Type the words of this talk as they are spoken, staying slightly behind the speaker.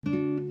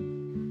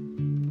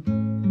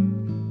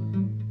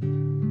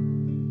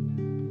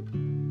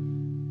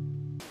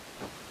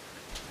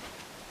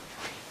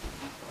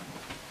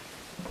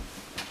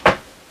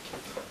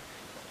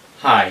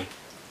Hi,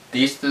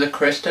 these are the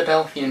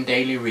Christadelphian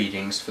daily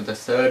readings for the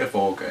 3rd of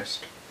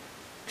August,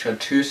 which are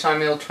 2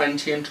 Samuel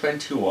 20 and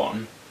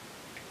 21,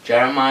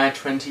 Jeremiah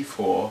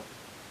 24,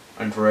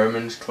 and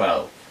Romans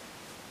 12.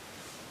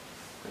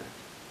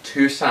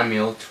 2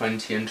 Samuel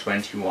 20 and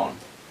 21.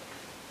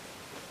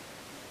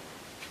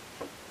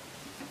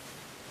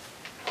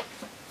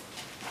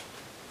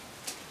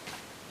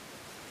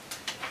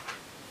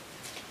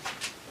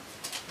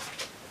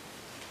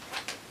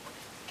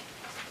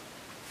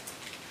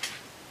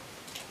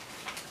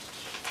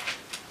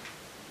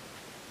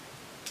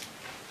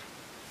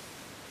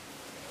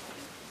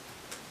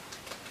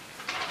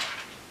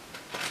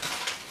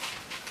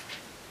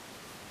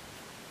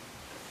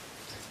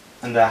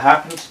 And there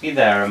happened to be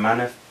there a man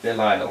of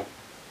Belial,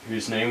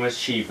 whose name was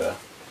Sheba,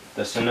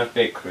 the son of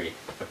Bichri,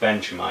 a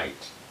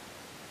Benjamite.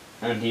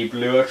 And he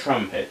blew a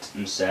trumpet,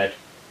 and said,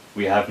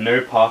 We have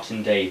no part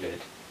in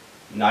David,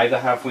 neither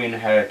have we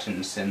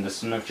inheritance in the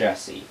son of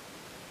Jesse.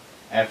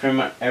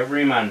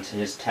 Every man to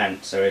his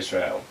tent, O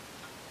Israel.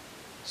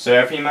 So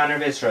every man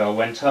of Israel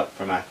went up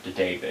from after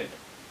David,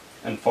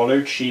 and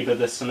followed Sheba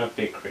the son of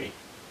Bichri.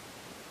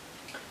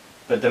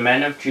 But the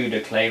men of Judah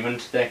clave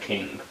unto their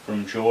king,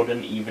 from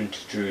Jordan even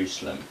to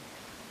Jerusalem.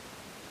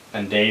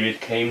 And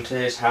David came to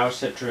his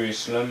house at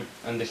Jerusalem,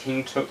 and the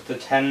king took the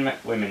 10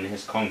 women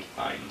his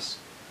concubines,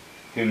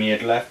 whom he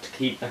had left to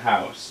keep the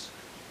house,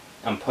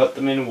 and put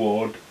them in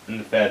ward,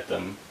 and fed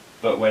them,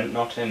 but went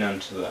not in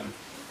unto them.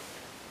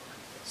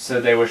 So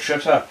they were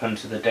shut up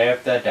unto the day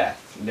of their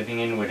death, living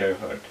in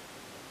widowhood.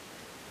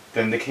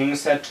 Then the king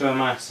said to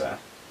Amasa,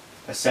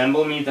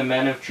 Assemble me the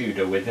men of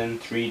Judah within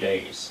 3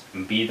 days,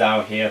 and be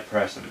thou here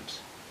present.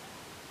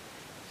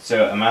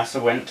 So Amasa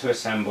went to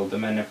assemble the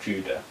men of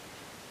Judah,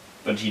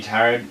 but he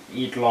tarried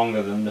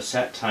longer than the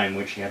set time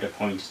which he had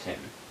appointed him.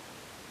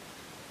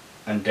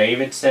 And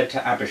David said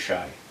to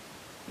Abishai,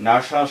 Now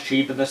shall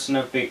Sheba the son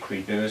of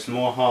Bichri do us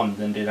more harm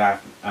than did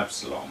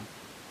Absalom.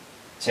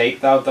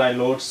 Take thou thy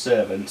lord's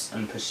servants,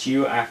 and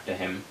pursue after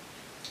him,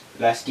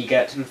 lest he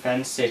get and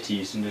fenced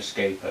cities and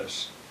escape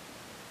us.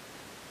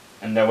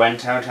 And there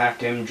went out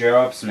after him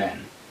Joab's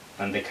men,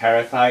 and the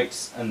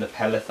Kerethites, and the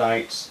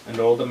Pelethites, and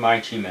all the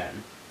mighty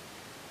men.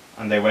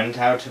 And they went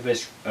out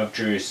of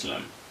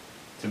Jerusalem,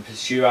 to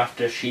pursue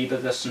after Sheba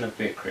the son of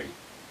Bichri.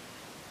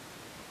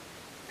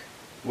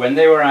 When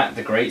they were at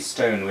the great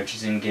stone which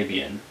is in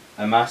Gibeon,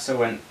 Amasa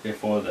went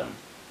before them.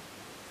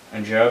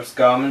 And Joab's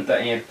garment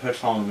that he had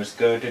put on was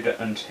girded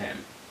unto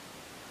him,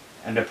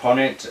 and upon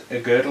it a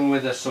girdle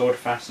with a sword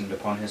fastened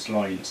upon his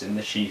loins in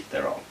the sheath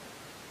thereof.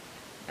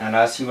 And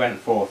as he went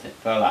forth, it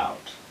fell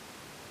out.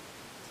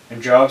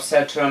 And Joab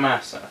said to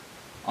Amasa,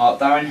 Art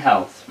thou in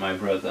health, my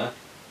brother?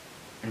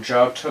 And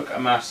Joab took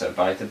Amasa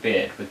by the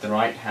beard with the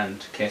right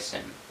hand to kiss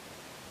him.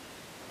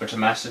 But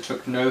Amasa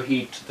took no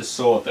heed to the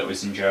sword that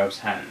was in Joab's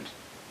hand.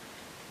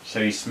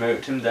 So he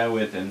smote him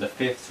therewith in the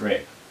 5th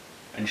rib,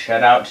 and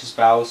shed out his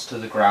bowels to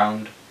the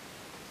ground,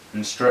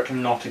 and struck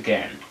him not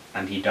again,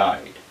 and he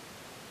died.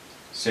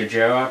 So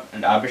Joab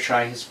and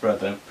Abishai his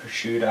brother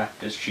pursued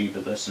after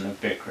Sheba the son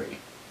of Bichri.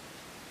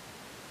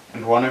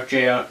 And one of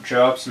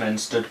Joab's men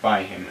stood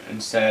by him,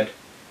 and said,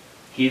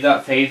 He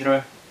that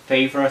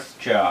favoureth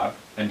Joab,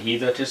 and he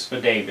that is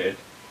for David,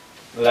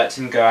 let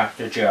him go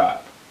after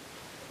Joab.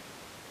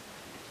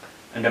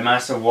 And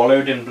Amasa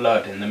wallowed in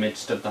blood in the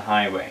midst of the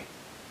highway.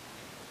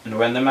 And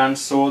when the man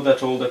saw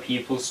that all the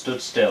people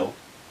stood still,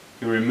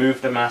 he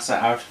removed Amasa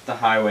out of the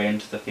highway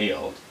into the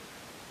field,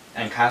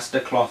 and cast a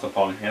cloth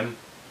upon him,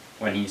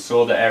 when he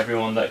saw that every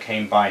one that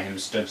came by him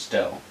stood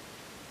still.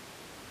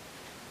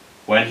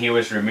 When he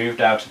was removed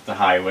out of the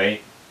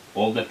highway,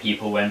 all the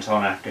people went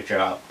on after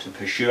Joab, to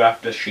pursue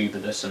after Sheba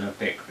the son of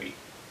Bichri.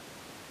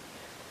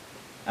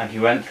 And he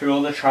went through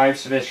all the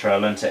tribes of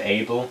Israel unto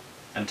Abel,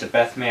 and to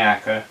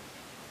Beth-maachah,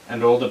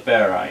 and all the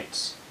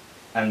Berites,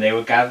 and they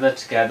were gathered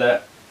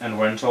together, and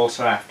went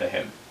also after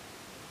him.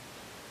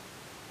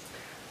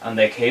 And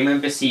they came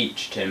and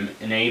besieged him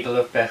in Abel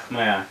of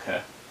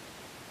Beth-maachah,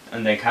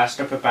 and they cast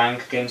up a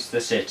bank against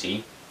the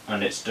city,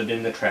 and it stood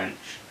in the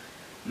trench.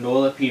 And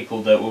all the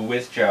people that were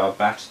with Joab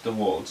battered the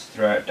walls,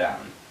 threw it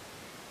down.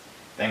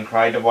 Then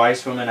cried a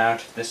wise woman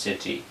out of the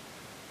city,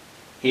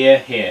 Hear,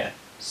 hear,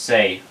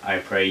 say, I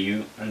pray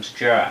you, unto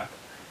Joab,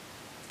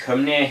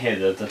 Come near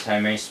hither, that I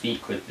may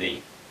speak with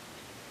thee.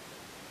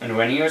 And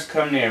when he was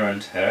come near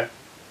unto her,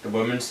 the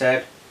woman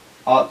said,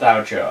 Art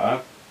thou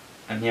Joab?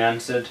 And he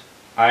answered,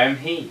 I am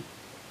he.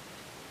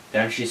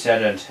 Then she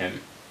said unto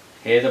him,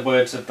 Hear the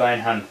words of thine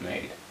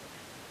handmaid.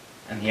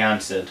 And he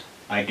answered,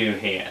 I do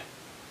hear.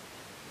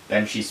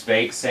 Then she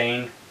spake,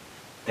 saying,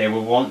 They were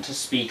wont to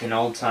speak in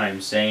old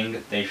times,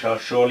 saying, They shall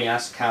surely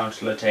ask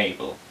counsel at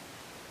Abel.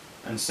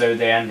 And so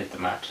they ended the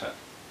matter.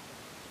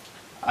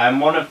 I am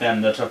one of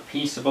them that are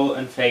peaceable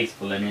and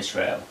faithful in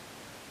Israel.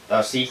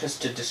 Thou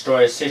seekest to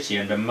destroy a city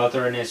and a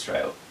mother in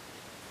Israel.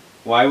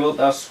 Why wilt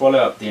thou swallow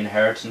up the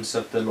inheritance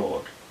of the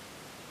Lord?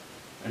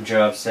 And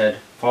Joab said,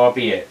 Far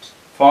be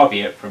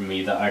it from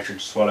me that I should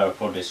swallow up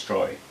or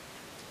destroy.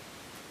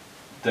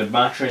 The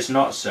matter is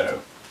not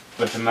so,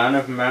 but a man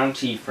of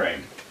Mount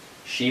Ephraim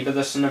Sheba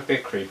the son of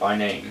Bichri by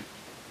name,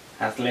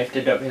 hath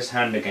lifted up his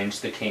hand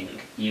against the king,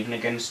 even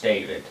against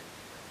David.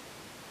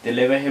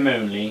 Deliver him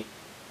only,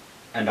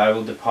 and I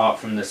will depart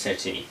from the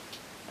city.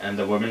 And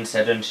the woman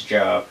said unto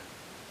Joab,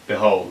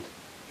 Behold,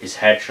 his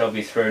head shall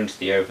be thrown to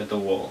thee over the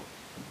wall.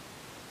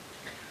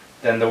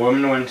 Then the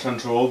woman went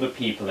unto all the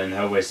people in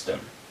her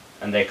wisdom,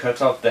 and they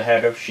cut off the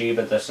head of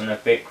Sheba the son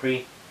of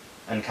Bichri,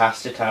 and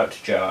cast it out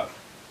to Joab.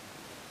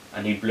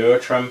 And he blew a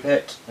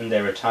trumpet, and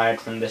they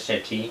retired from the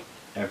city,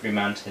 every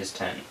man to his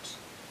tent.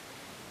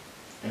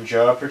 And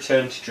Joab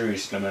returned to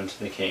Jerusalem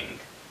unto the king.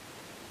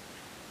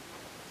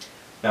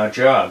 Now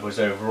Joab was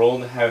over all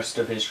the host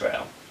of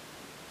Israel,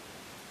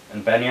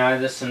 and Benaiah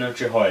the son of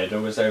Jehoiada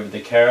was over the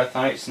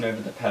Kerethites and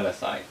over the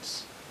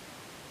Pelethites,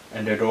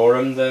 and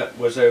Adoram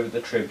was over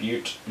the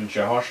tribute, and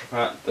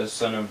Jehoshaphat the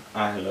son of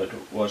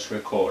Ahilud was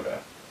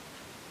recorder,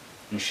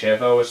 and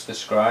Sheva was the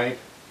scribe,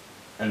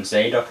 and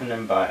Zadok and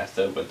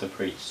Abiathar were the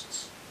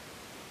priests.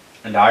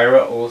 And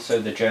Ira also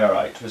the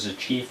Jerite was a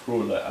chief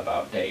ruler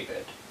about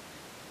David.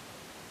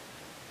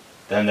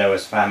 Then there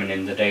was famine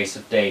in the days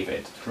of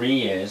David 3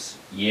 years,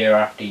 year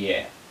after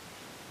year.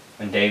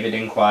 And David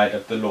inquired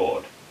of the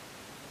Lord.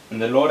 And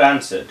the Lord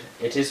answered,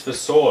 It is for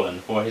Saul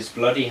and for his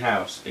bloody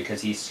house,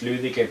 because he slew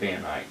the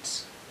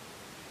Gibeonites.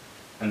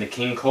 And the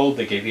king called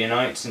the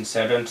Gibeonites, and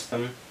said unto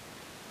them,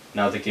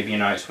 Now the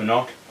Gibeonites were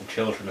not the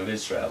children of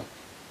Israel,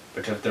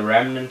 but of the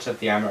remnant of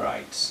the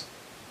Amorites.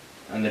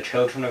 And the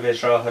children of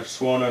Israel had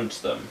sworn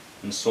unto them,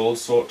 and Saul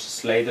sought to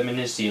slay them in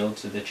his zeal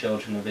to the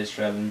children of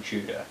Israel and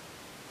Judah.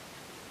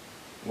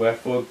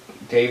 Wherefore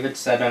David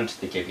said unto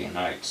the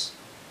Gibeonites,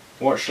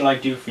 What shall I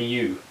do for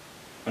you?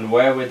 And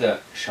wherewith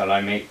shall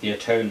I make the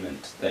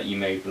atonement, that ye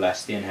may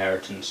bless the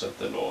inheritance of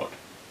the Lord?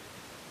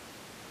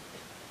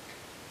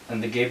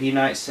 And the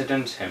Gibeonites said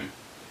unto him,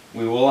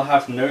 We will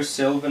have no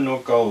silver nor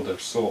gold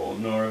of Saul,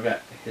 nor of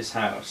his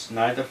house,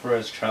 neither for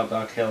us shalt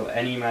thou kill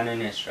any man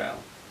in Israel.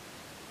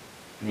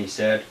 And he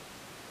said,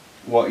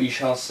 What ye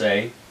shall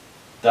say,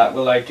 that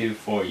will I do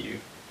for you.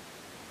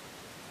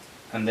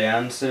 And they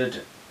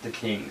answered the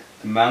king,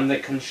 The man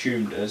that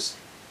consumed us,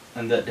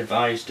 and that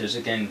devised us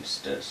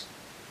against us,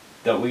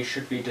 that we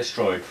should be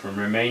destroyed from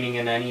remaining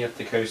in any of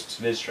the coasts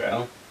of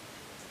Israel,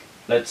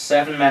 let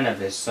 7 men of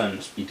his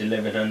sons be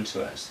delivered unto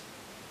us,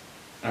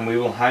 and we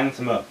will hang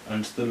them up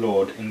unto the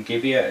Lord in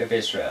Gibeah of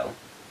Israel,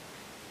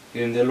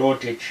 whom the Lord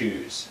did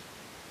choose.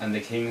 And the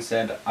king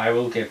said, I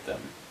will give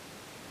them.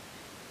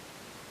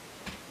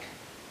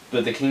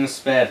 But the king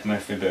spared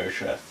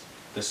Mephibosheth,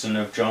 the son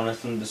of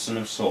Jonathan the son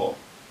of Saul,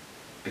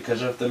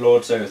 because of the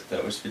Lord's oath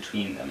that was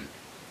between them,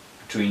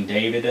 between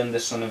David and the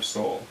son of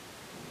Saul.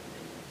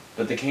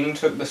 But the king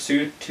took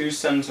the 2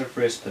 sons of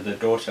Rizpah the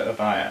daughter of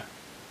Aiah,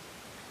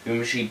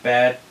 whom she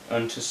bare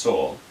unto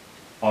Saul,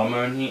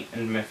 Armoni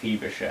and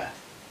Mephibosheth,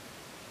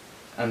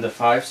 and the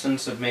 5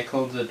 sons of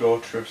Michal the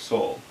daughter of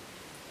Saul,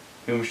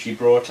 whom she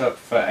brought up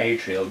for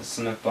Adriel the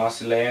son of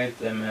Barzillai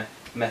the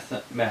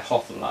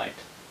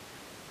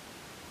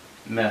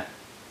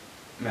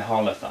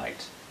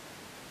Meholathite.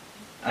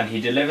 And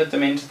he delivered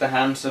them into the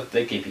hands of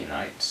the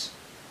Gibeonites,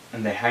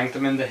 and they hanged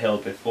them in the hill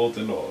before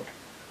the Lord.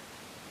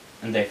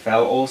 And they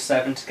fell all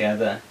 7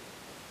 together,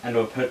 and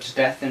were put to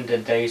death in the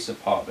days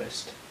of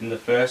harvest, in the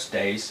first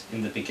days,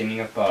 in the beginning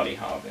of barley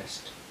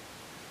harvest.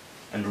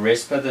 And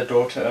Rizpah the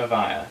daughter of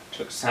Aiah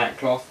took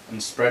sackcloth,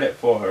 and spread it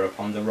for her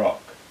upon the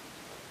rock,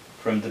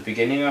 from the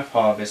beginning of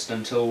harvest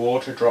until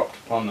water dropped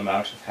upon them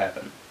out of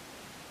heaven,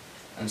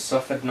 and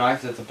suffered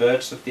neither the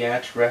birds of the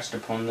air to rest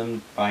upon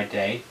them by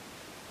day,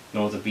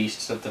 nor the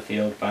beasts of the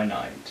field by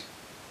night.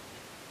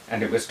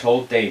 And it was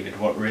told David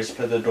what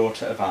Rizpah the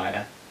daughter of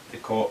Aiah, the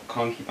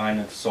concubine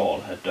of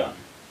Saul, had done.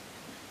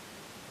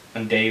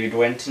 And David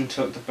went and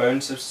took the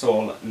bones of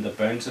Saul and the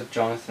bones of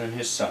Jonathan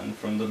his son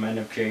from the men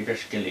of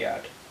Jabesh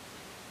Gilead,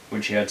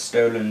 which he had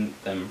stolen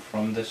them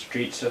from the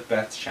streets of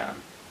Bethshan,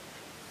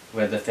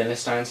 where the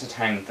Philistines had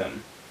hanged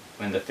them,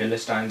 when the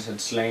Philistines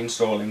had slain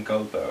Saul in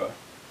Gilboa.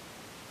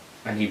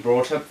 And he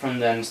brought up from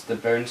thence the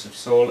bones of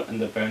Saul and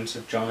the bones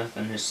of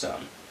Jonathan his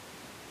son,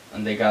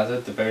 and they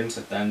gathered the bones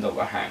of them that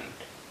were hanged.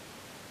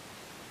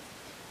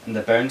 And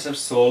the bones of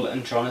Saul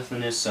and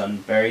Jonathan his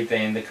son buried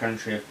they in the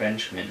country of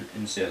Benjamin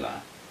in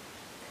Zillah,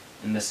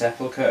 in the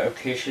sepulchre of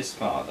Kish his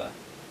father.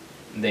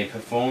 And they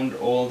performed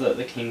all that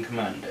the king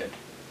commanded.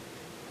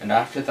 And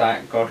after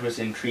that God was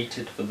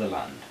entreated for the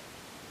land.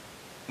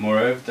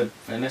 Moreover, the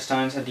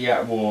Philistines had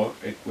yet war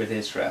with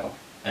Israel,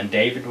 and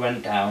David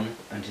went down,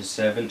 and his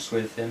servants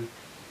with him,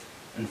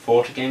 and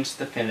fought against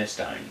the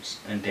Philistines,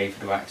 and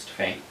David waxed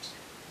faint.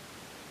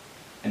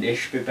 And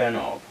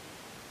Ishbi-benob,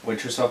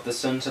 which was of the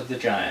sons of the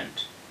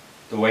giant,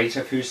 the weight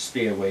of whose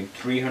spear weighed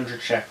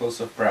 300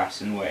 shekels of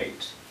brass in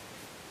weight,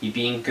 he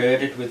being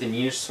girded with a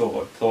new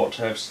sword, thought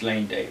to have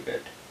slain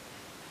David.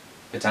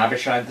 But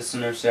Abishai the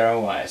son of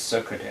Zeruiah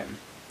succoured him,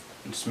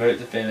 and smote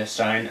the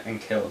Philistine,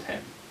 and killed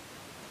him.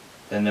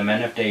 Then the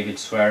men of David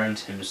sware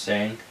unto him,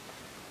 saying,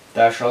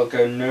 Thou shalt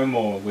go no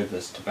more with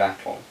us to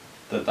battle,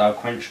 that thou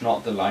quench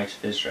not the light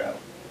of Israel.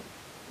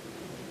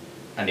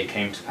 And it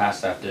came to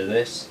pass after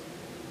this,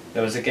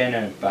 There was again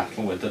a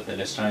battle with the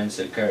Philistines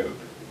at Gob.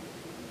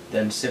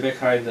 Then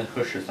Sibbecai the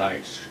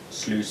Hushathite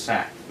slew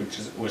Saph, which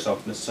was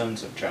of the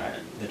sons of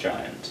the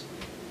giant.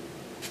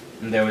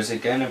 And there was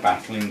again a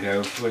battle in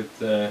Gob with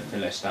the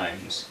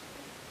Philistines,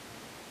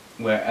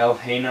 where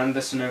Elhanan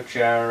the son of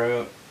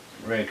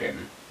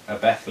Jehoiakim, a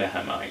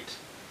Bethlehemite,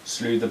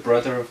 slew the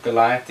brother of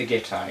Goliath the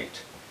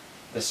Gittite,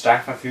 the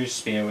staff of whose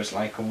spear was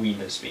like a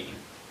wheeler's beam.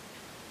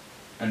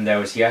 And there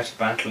was yet a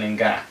battle in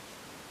Gath,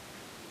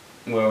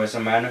 where was a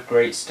man of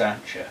great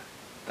stature,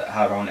 that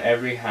had on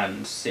every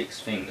hand 6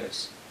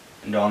 fingers,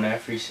 and on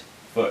every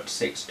foot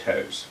 6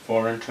 toes,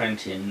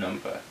 24 in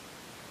number.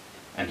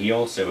 And he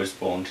also was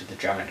born to the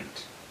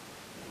giant.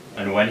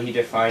 And when he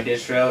defied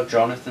Israel,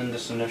 Jonathan the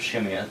son of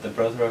Shimea, the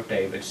brother of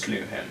David,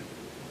 slew him.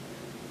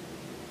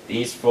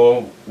 These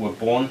 4 were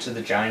born to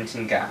the giant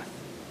in Gath,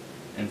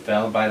 and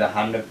fell by the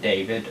hand of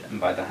David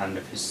and by the hand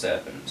of his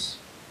servants.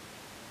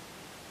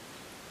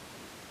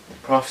 The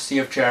prophecy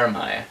of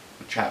Jeremiah,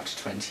 chapter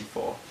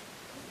 24.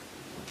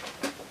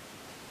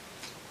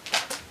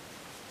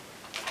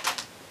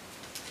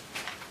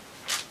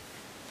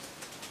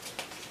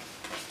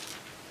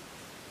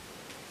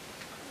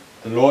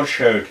 The Lord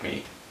showed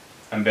me,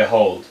 and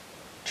behold,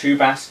 2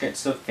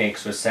 baskets of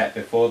figs were set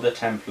before the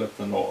temple of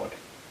the Lord,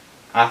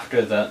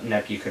 after that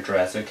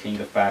Nebuchadrezzar king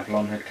of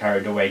Babylon had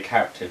carried away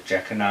captive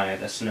Jeconiah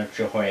the son of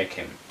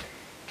Jehoiakim,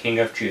 king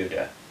of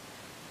Judah,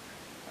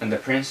 and the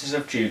princes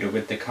of Judah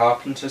with the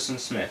carpenters and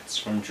smiths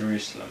from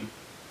Jerusalem,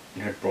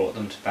 and had brought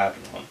them to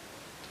Babylon.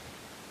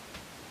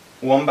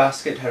 1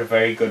 basket had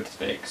very good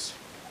figs,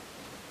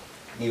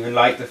 even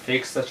like the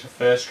figs that are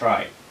first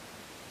ripe,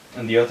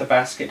 and the other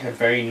basket had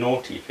very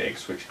naughty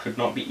figs, which could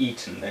not be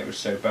eaten, they were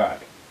so bad.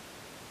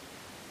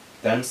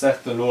 Then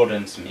saith the Lord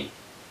unto me,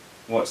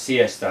 What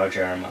seest thou,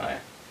 Jeremiah?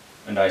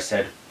 And I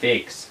said,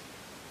 Figs,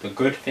 the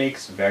good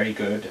figs very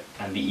good,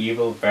 and the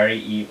evil very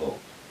evil,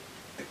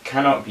 that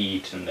cannot be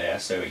eaten, they are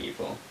so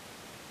evil.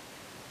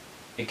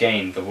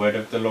 Again the word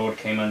of the Lord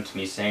came unto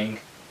me, saying,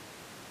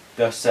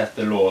 Thus saith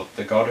the Lord,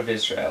 the God of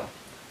Israel,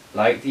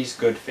 Like these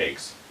good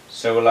figs,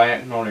 so will I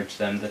acknowledge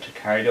them that are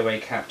carried away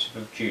captive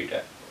of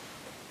Judah,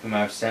 whom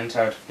I have sent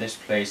out of this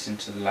place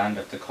into the land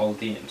of the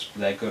Chaldeans for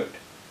their good.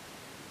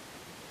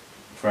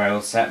 For I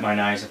will set mine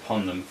eyes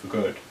upon them for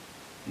good,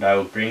 and I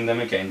will bring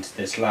them again to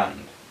this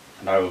land,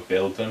 and I will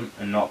build them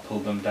and not pull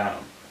them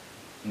down,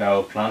 and I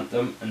will plant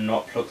them and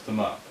not pluck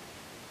them up,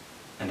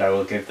 and I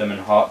will give them an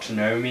heart to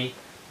know me,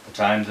 that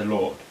I am the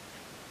Lord,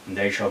 and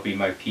they shall be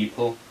my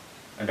people,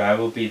 and I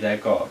will be their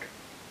God.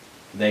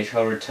 They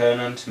shall return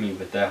unto me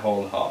with their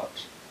whole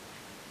heart.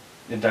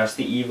 And as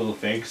the evil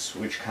figs,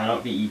 which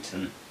cannot be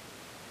eaten,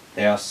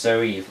 they are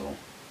so evil.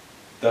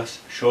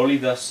 Surely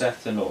thus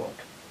saith the Lord,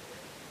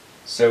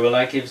 so will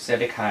I give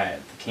Zedekiah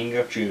the king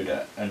of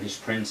Judah and his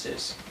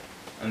princes,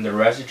 and the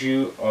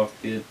residue of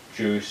the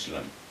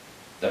Jerusalem,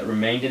 that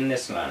remained in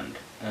this land,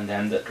 and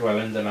them that dwell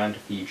in the land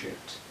of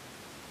Egypt.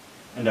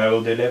 And I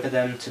will deliver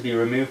them to be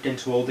removed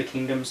into all the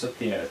kingdoms of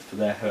the earth for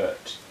their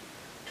hurt,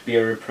 to be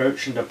a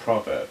reproach and a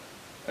proverb,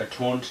 a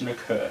taunt and a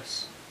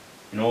curse,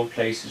 in all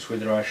places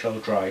whither I shall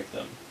drive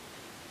them.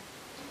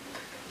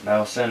 And I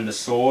will send the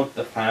sword,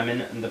 the famine,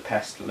 and the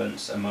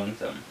pestilence among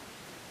them,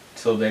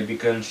 till they be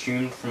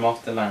consumed from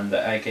off the land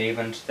that I gave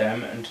unto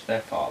them and to their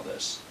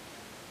fathers.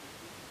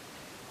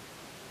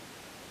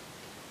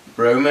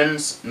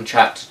 Romans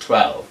chapter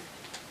 12.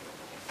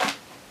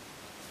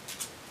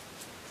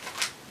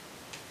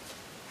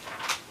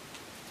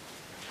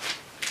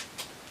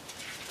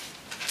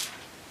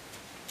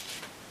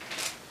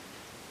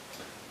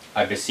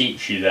 I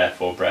beseech you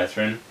therefore,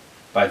 brethren,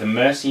 by the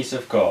mercies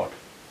of God,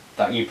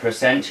 that you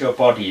present your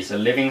bodies a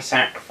living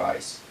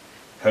sacrifice,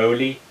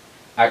 holy,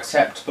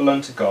 acceptable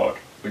unto God,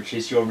 which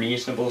is your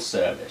reasonable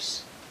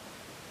service.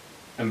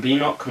 And be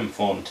not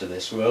conformed to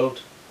this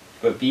world,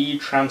 but be ye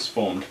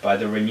transformed by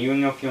the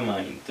renewing of your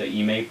mind, that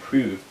ye may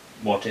prove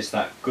what is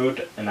that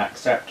good and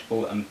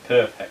acceptable and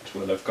perfect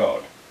will of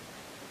God.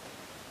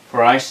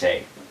 For I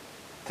say,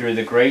 through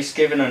the grace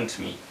given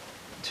unto me,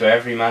 to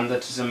every man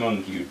that is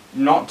among you,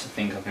 not to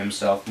think of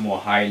himself more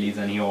highly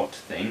than he ought to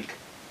think,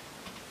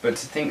 but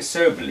to think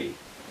soberly,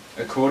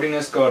 according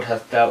as God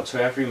hath dealt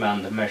to every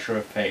man the measure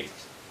of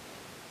faith.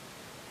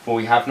 For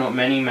we have not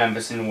many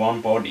members in one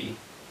body,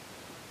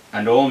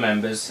 and all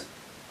members,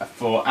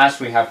 for as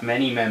we have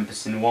many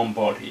members in one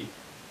body,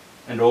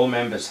 and all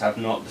members have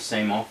not the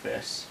same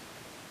office,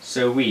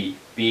 so we,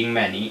 being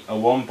many, are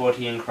one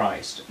body in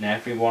Christ, and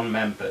every one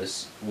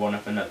members one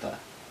of another.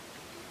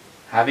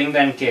 Having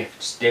then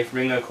gifts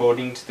differing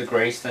according to the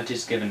grace that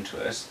is given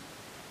to us,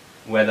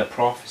 whether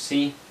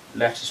prophecy,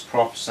 let us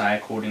prophesy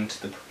according to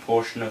the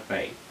proportion of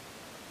faith,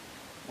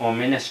 or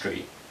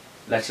ministry,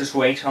 let us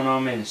wait on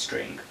our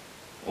ministering,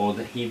 or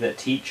that he that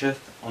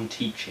teacheth on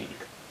teaching,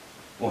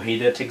 or he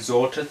that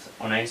exhorteth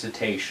on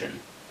exhortation.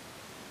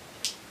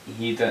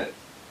 He that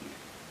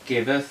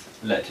giveth,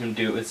 let him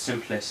do it with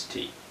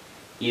simplicity.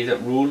 He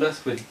that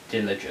ruleth with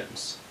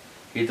diligence.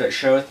 He that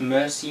showeth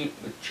mercy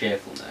with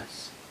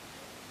cheerfulness.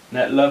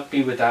 Let love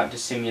be without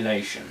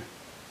dissimulation.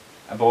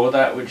 Abhor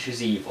that which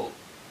is evil.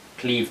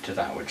 cleave to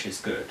that which is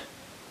good.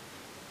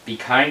 Be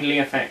kindly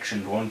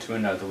affectioned one to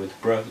another with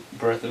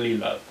brotherly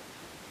love,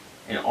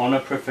 in honour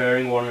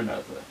preferring one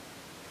another,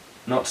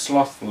 not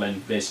slothful in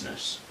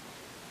business,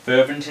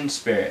 fervent in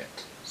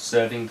spirit,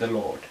 serving the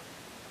Lord,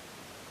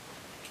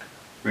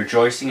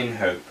 rejoicing in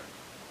hope,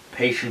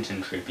 patient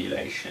in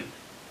tribulation,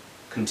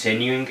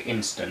 continuing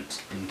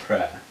instant in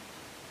prayer,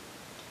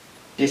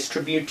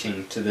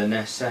 distributing to the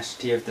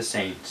necessity of the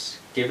saints,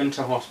 given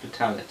to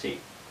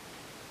hospitality.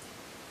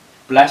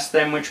 Bless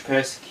them which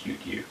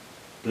persecute you,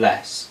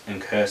 bless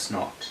and curse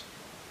not.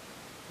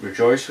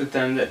 Rejoice with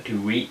them that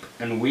do weep,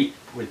 and weep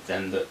with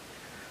them that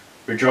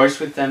rejoice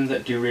with them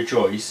that do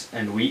rejoice,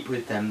 and weep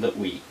with them that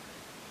weep.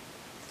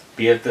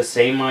 Be of the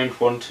same mind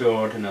one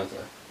toward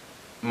another.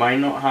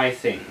 Mind not high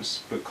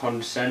things, but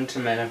condescend to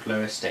men of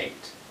low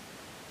estate.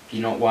 Be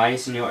not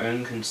wise in your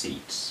own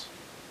conceits.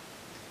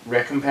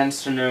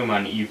 Recompense to no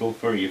man evil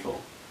for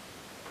evil.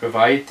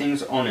 Provide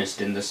things honest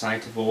in the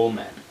sight of all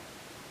men.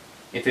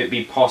 If it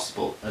be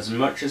possible, as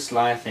much as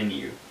lieth in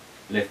you,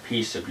 live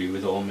peaceably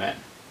with all men.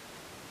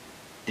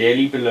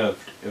 Dearly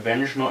beloved,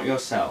 avenge not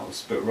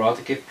yourselves, but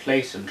rather give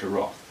place unto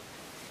wrath.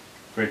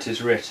 For it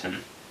is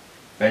written,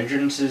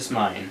 Vengeance is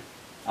mine,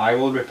 I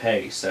will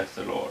repay, saith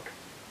the Lord.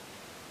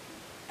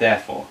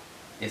 Therefore,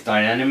 if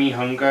thine enemy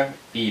hunger,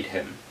 feed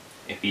him.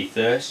 If he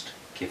thirst,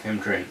 give him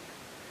drink.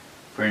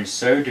 For in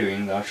so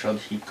doing thou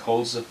shalt heap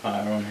coals of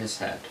fire on his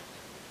head.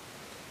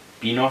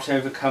 Be not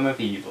overcome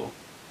of evil,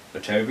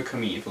 but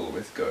overcome evil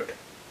with good.